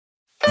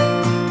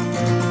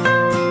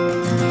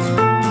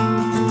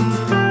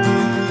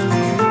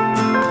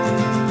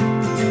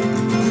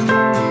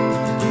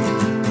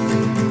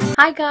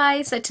Hi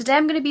guys, so today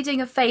I'm going to be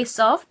doing a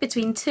face-off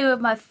between two of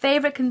my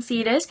favourite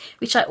concealers,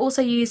 which I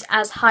also use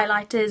as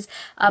highlighters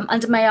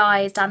under my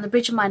eyes, down the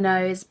bridge of my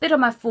nose, a bit on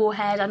my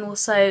forehead, and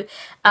also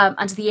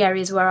under the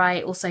areas where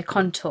I also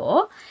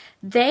contour.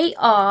 They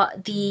are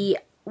the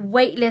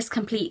Weightless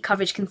Complete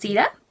Coverage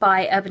Concealer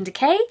by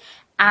Decay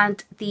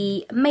and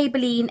the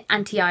Maybelline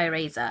Anti-Eye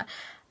Eraser.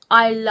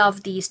 I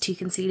love these two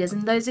concealers,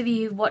 and those of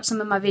you who've watched some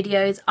of my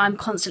videos, I'm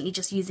constantly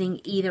just using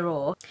either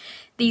or.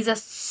 These are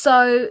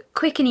so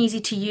quick and easy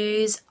to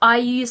use. I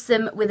use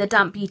them with a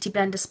damp beauty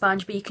blender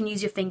sponge, but you can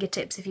use your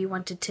fingertips if you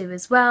wanted to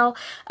as well.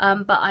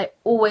 But I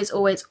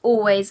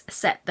always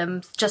set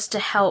them just to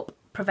help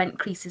prevent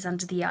creases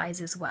under the eyes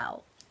as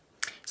well.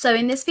 So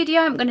in this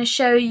video I'm going to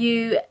show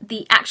you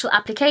the actual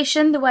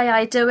application, the way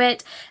I do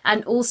it,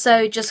 and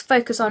also just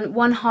focus on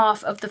one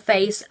half of the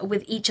face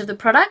with each of the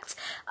products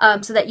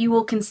so that you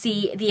all can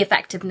see the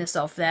effectiveness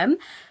of them.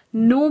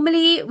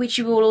 Normally, which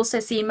you will also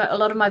see in a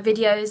lot of my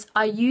videos,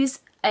 I use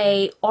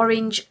a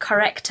orange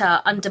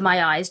corrector under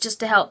my eyes just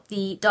to help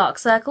the dark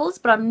circles,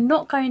 but I'm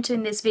not going to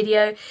in this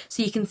video,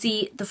 so you can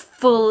see the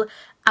full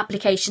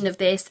application of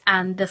this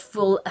and the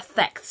full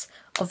effects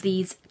of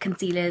these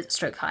concealers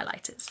stroke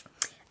highlighters.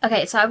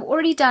 Okay, so I've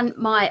already done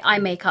my eye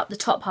makeup, the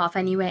top half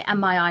anyway, and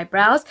my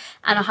eyebrows,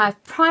 and I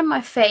have primed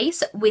my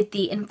face with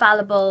the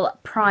Infallible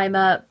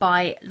Primer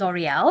by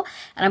L'Oreal,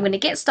 and I'm going to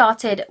get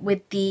started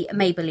with the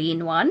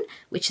Maybelline one,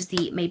 which is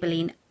the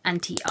Maybelline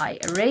Anti-Eye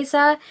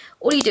Eraser.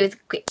 All you do is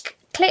quick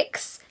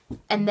clicks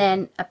and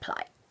then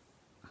apply.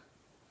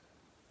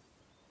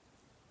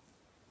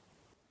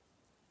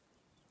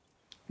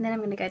 And then I'm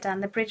going to go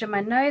down the bridge of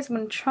my nose. I'm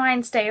going to try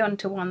and stay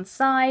onto one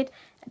side,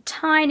 a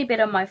tiny bit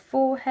on my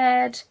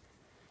forehead,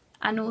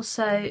 and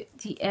also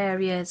the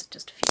areas,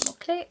 just a few more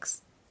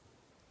clicks,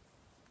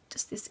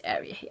 just this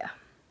area here.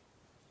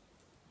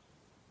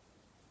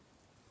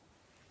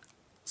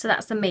 So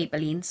that's the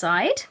Maybelline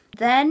side.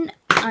 Then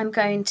I'm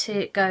going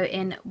to go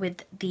in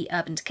with the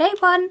Urban Decay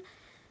one,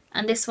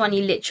 and this one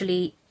you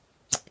literally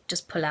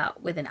just pull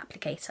out with an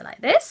applicator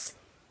like this.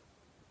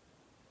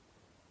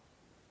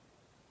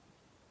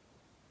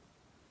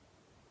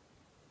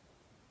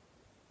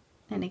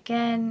 And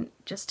again,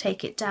 just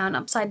take it down,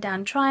 upside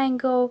down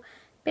triangle,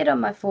 bit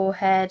on my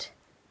forehead,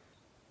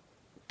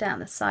 down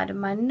the side of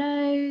my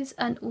nose,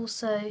 and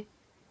also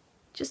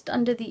just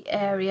under the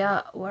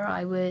area where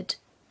I would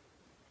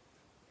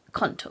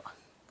contour.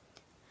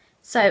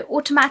 So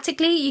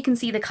automatically you can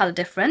see the colour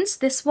difference.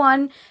 This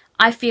one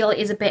I feel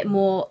is a bit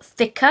more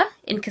thicker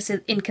in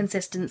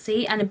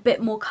consistency and a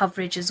bit more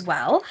coverage as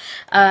well.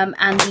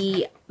 And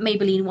the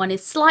Maybelline one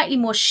is slightly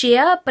more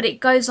sheer, but it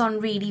goes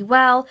on really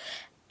well.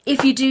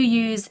 If you do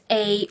use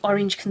a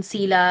orange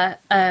concealer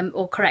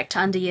or corrector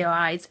under your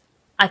eyes,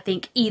 I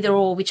think either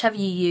or, whichever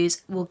you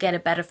use, will get a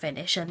better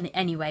finish and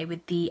anyway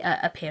with the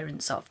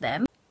appearance of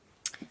them.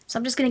 So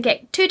I'm just going to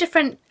get two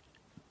different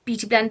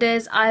beauty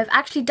blenders. I've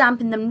actually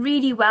dampened them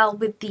really well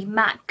with the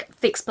MAC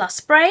Fix Plus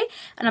spray,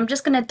 and I'm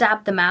just going to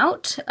dab them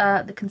out,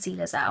 the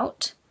concealers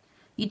out.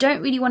 You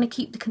don't really want to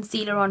keep the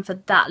concealer on for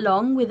that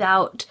long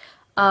without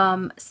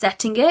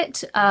setting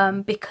it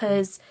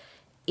because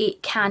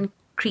it can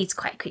crease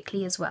quite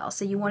quickly as well,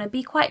 so you want to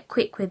be quite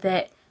quick with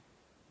it.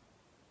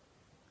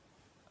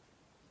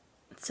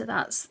 So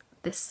that's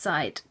this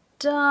side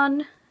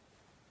done,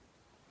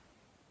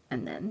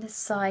 and then this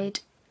side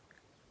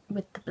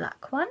with the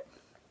black one.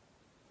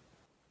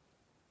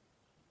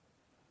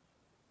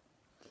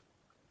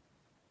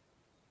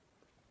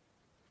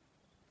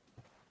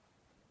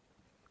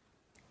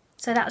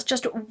 So that's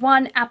just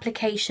one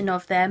application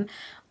of them.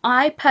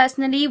 I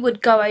personally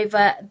would go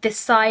over this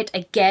side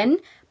again,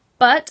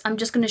 but I'm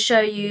just going to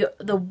show you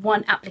the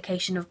one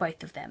application of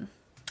both of them.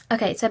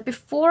 Okay, so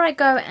before I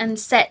go and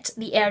set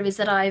the areas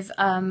that I've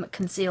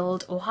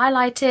concealed or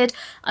highlighted,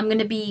 I'm going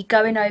to be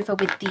going over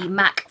with the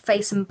MAC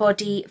Face and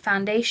Body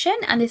Foundation,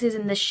 and this is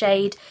in the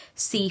shade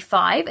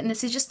C5, and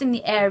this is just in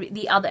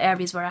the other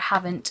areas where I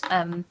haven't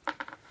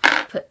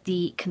put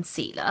the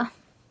concealer.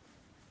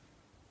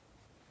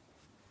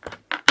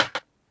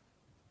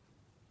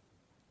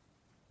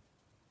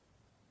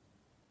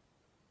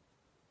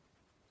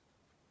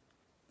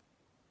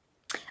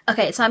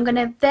 Okay, so I'm going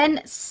to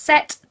then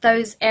set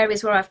those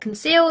areas where I've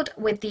concealed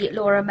with the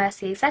Laura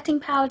Mercier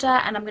setting powder,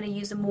 and I'm going to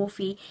use the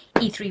Morphe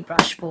E3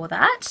 brush for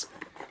that.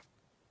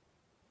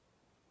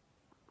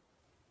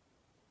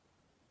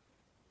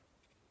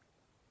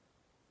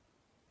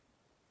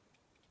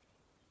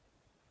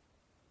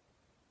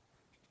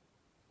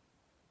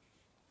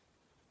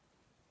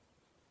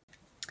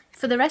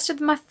 For the rest of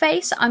my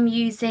face, I'm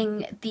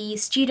using the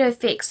Studio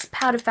Fix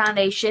Powder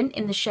Foundation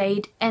in the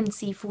shade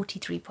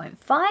NC43.5.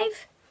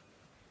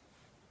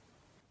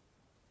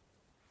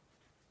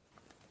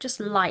 Just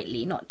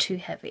lightly, not too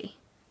heavy.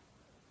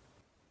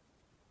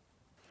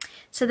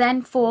 So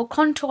then for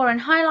contour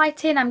and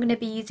highlighting, I'm going to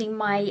be using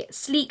my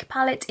Sleek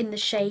palette in the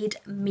shade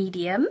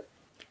Medium.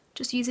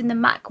 Just using the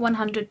MAC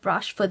 100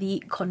 brush for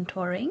the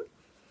contouring.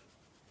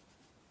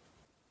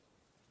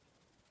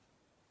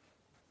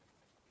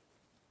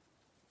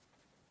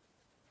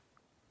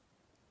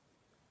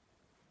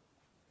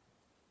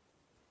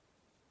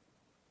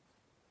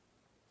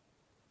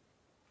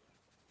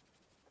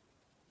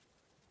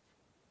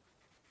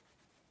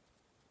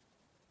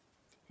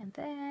 and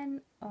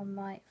then on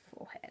my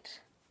forehead.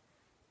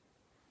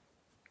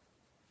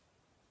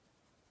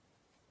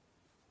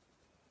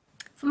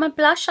 For my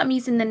blush, I'm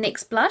using the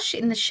NYX blush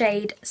in the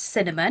shade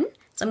Cinnamon.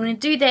 So I'm going to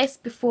do this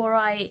before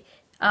I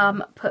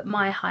put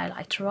my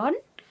highlighter on.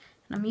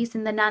 And I'm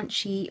using the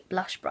Nancy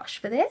blush brush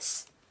for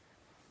this.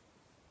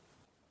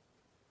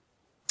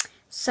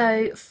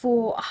 So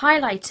for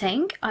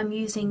highlighting, I'm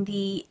using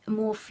the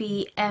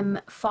Morphe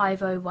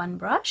M501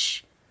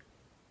 brush.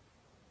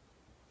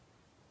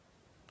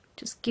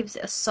 Just gives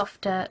it a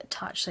softer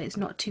touch so it's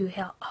not too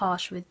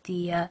harsh with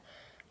the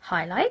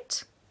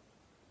highlight.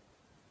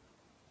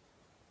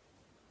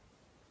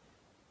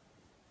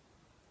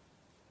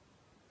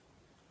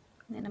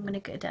 And then I'm going to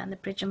go down the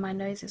bridge of my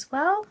nose as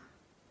well,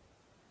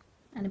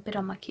 and a bit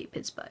on my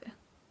Cupid's bow.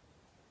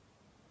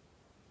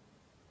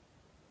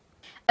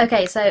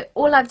 Okay, so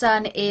all I've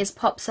done is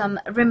pop some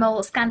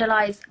Rimmel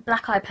Scandalized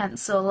Black Eye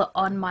Pencil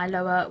on my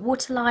lower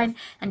waterline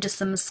and just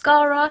some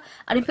mascara.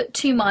 I didn't put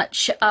too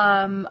much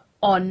on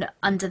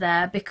under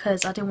there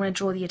because I didn't want to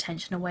draw the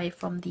attention away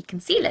from the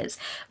concealers,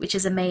 which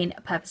is the main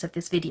purpose of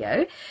this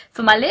video.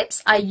 For my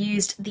lips, I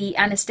used the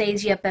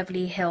Anastasia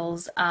Beverly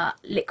Hills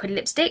liquid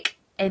lipstick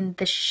in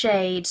the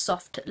shade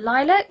Soft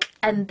Lilac,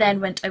 and then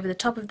went over the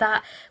top of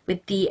that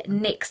with the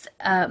NYX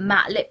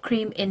matte lip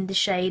cream in the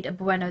shade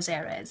Buenos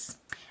Aires.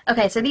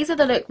 Okay, so these are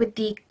the look with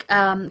the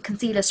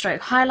concealer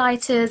stroke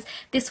highlighters.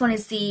 This one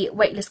is the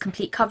Weightless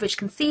Complete Coverage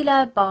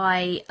Concealer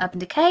by Urban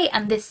Decay,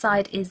 and this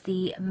side is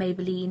the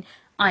Maybelline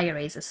Eye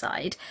Eraser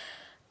side.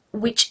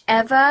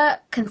 Whichever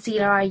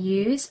concealer I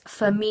use,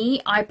 for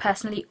me, I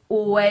personally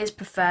always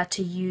prefer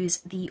to use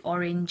the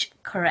orange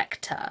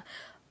corrector.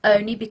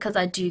 Only because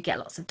I do get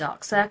lots of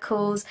dark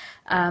circles,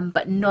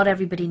 but not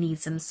everybody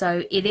needs them,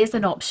 so it is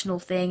an optional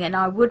thing, and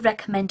I would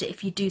recommend it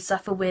if you do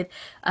suffer with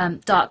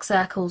dark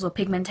circles or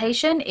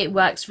pigmentation. It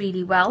works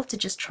really well to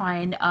just try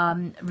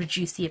and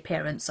reduce the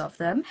appearance of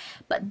them,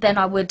 but then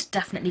I would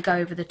definitely go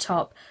over the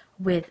top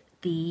with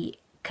the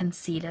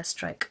concealer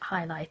stroke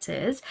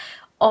highlighters.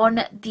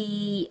 On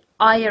the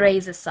Eye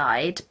Eraser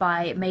side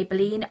by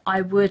Maybelline,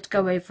 I would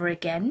go over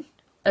again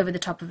over the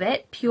top of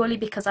it, purely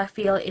because I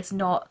feel it's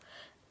not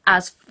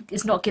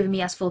giving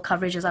me as full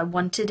coverage as I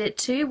wanted it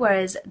to,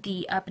 whereas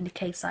the Urban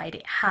Decay side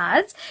it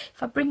has.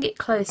 If I bring it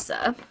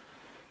closer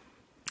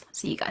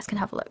so you guys can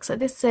have a look, so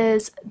this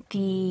is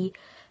the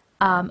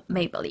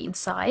Maybelline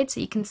side, so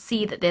you can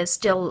see that there's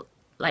still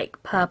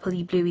like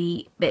purpley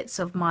bluey bits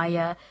of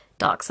my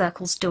dark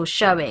circles still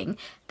showing.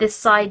 This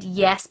side,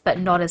 yes, but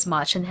not as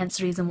much, and hence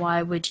the reason why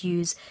I would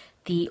use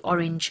the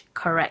orange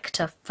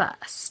corrector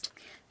first.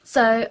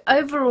 So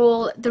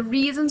overall, the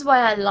reasons why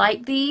I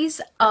like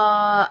these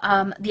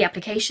are the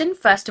application.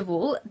 First of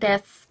all, they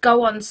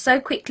go on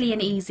so quickly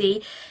and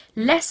easy,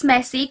 less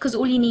messy, because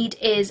all you need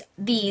is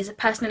these,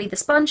 personally the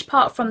sponge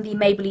part from the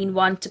Maybelline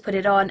one to put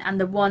it on, and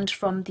the wand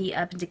from the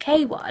Urban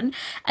Decay one,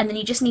 and then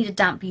you just need a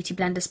damp beauty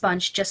blender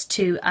sponge just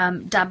to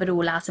dab it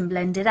all out and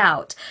blend it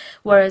out.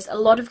 Whereas a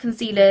lot of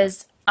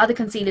concealers, other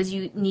concealers,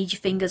 you need your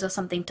fingers or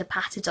something to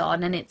pat it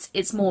on, and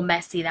it's more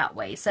messy that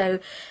way. So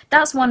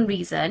that's one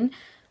reason.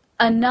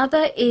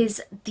 Another is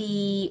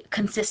the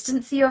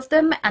consistency of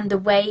them and the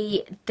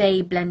way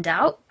they blend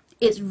out.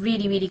 It's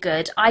really, really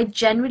good. I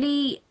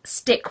generally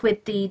stick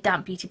with the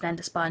damp beauty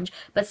blender sponge,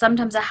 but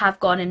sometimes I have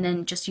gone and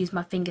then just used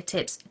my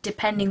fingertips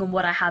depending on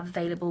what I have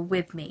available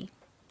with me.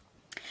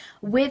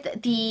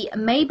 With the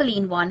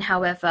Maybelline one,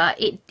 however,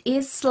 it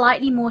is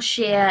slightly more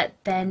sheer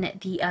than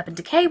the Urban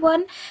Decay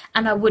one,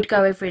 and I would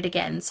go over it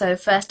again. So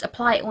first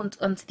apply it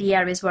onto the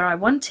areas where I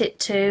want it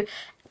to,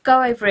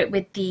 go over it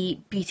with the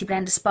beauty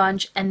blender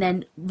sponge, and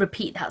then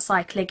repeat that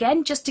cycle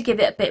again just to give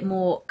it a bit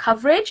more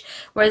coverage.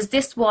 Whereas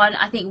this one,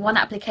 I think one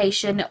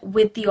application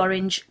with the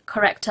orange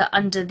corrector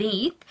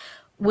underneath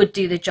would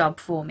do the job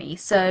for me.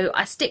 So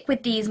I stick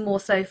with these more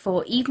so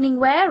for evening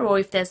wear, or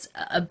if there's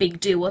a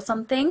big do or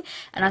something,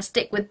 and I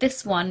stick with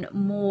this one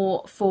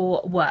more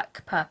for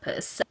work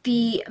purpose.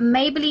 The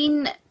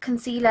Maybelline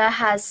concealer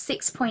has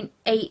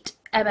 6.8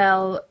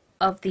 ml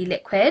of the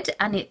liquid,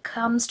 and it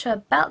comes to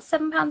about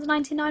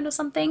 £7.99 or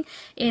something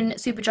in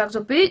Superdrugs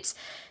or Boots.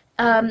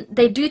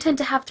 They do tend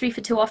to have 3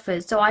 for 2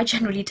 offers, so I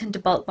generally tend to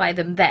bulk buy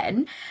them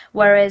then,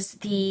 whereas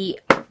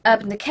the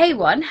Urban Decay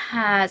one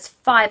has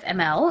 5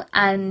 ml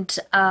and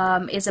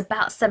is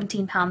about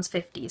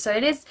 £17.50, so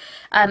it is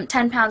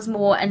 £10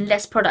 more and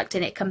less product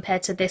in it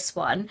compared to this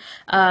one,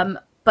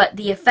 but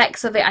the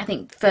effects of it, I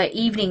think for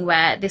evening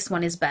wear, this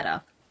one is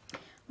better.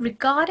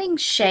 Regarding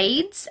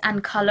shades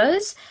and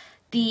colours,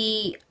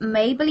 the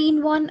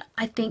Maybelline one,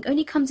 I think,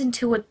 only comes in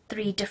 2 or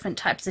 3 different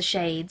types of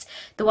shades.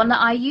 The one that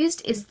I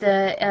used is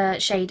the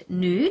shade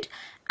Nude,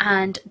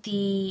 and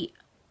the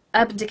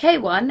Urban Decay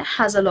one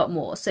has a lot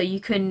more, so you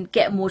can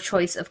get more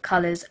choice of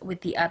colours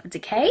with the Urban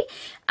Decay,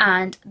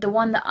 and the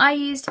one that I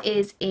used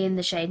is in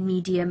the shade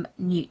Medium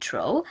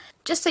Neutral,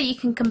 just so you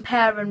can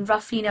compare and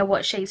roughly know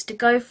what shades to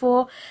go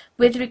for.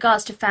 With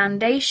regards to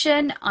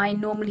foundation, I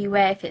normally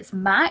wear, if it's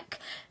MAC,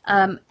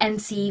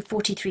 NC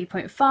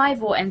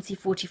 43.5 or NC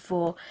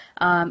 44,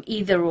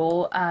 either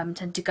or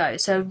tend to go,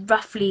 so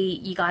roughly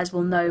you guys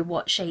will know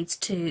what shades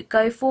to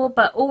go for,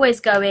 but always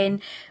go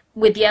in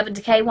with the Urban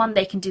Decay one.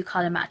 They can do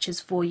colour matches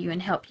for you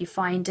and help you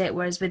find it,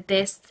 whereas with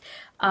this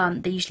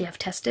they usually have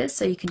testers,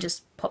 so you can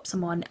just pop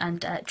some on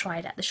and try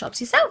it at the shops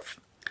yourself.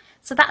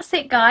 So that's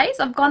it guys,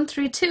 I've gone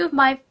through two of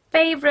my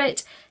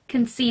favourite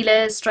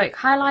concealers stroke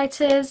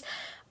highlighters.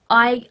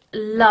 I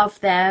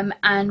love them,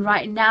 and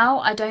right now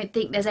I don't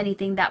think there's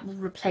anything that will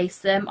replace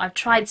them. I've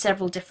tried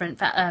several different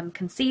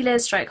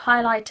concealers stroke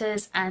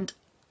highlighters, and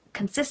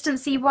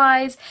consistency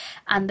wise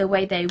and the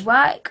way they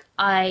work,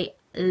 I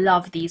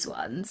love these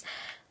ones.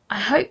 I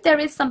hope there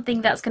is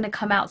something that's going to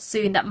come out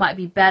soon that might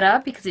be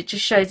better, because it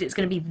just shows it's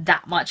going to be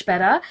that much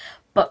better.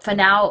 But for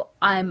now,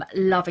 I'm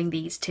loving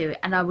these two,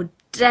 and I would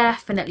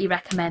definitely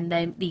recommend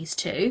these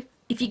two.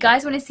 If you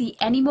guys want to see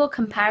any more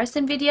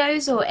comparison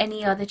videos or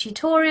any other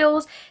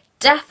tutorials,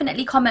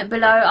 definitely comment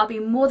below. I'll be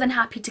more than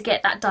happy to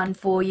get that done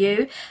for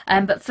you.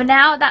 But for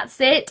now, that's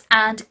it,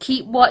 and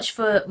keep watch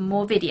for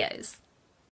more videos.